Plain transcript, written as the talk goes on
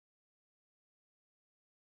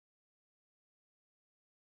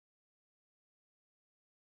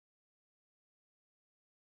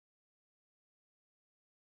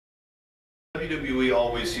WWE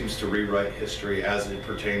always seems to rewrite history as it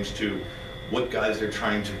pertains to what guys they're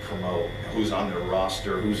trying to promote, who's on their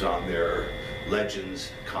roster, who's on their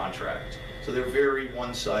Legends contract. So they're very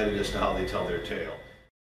one-sided as to how they tell their tale.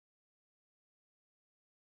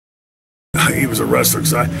 He was a wrestler.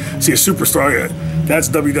 Cause I see a superstar. That's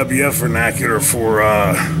WWF vernacular for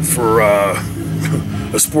a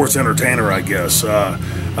sports entertainer, I guess.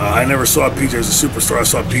 I never saw PJ as a superstar. I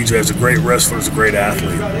saw PJ as a great wrestler, as a great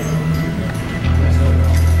athlete.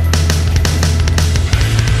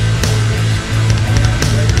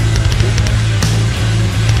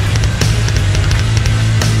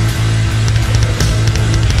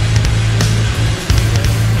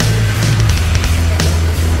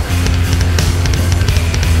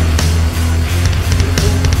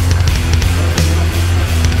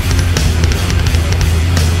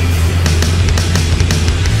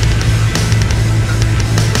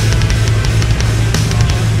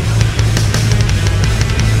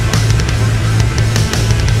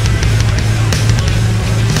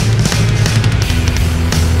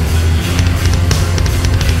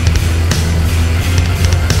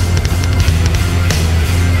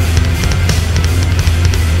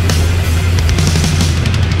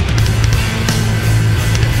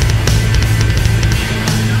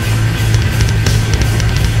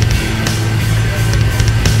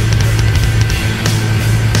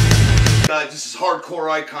 This is Hardcore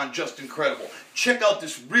Icon, just incredible. Check out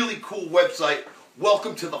this really cool website,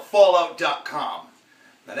 welcometothe.fallout.com.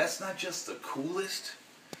 Now that's not just the coolest,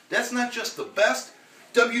 that's not just the best,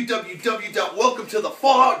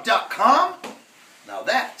 www.welcometothe.fallout.com. Now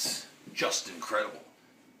that's just incredible.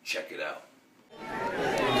 Check it out.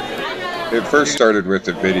 It first started with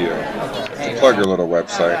a video to plug your little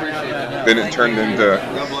website. Then it turned into,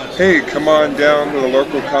 hey, come on down to the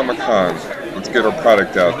local Comic-Con. Let's get our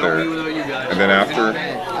product out there. And then after,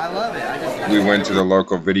 we went to the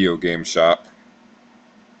local video game shop.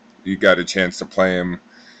 You got a chance to play him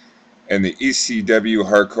in the ECW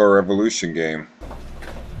Hardcore Revolution game.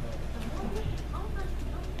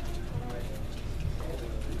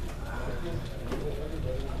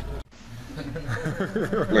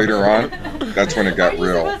 Later on, that's when it got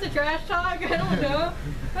real. Are you supposed to trash talk? I don't know.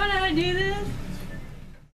 I don't know how to do this.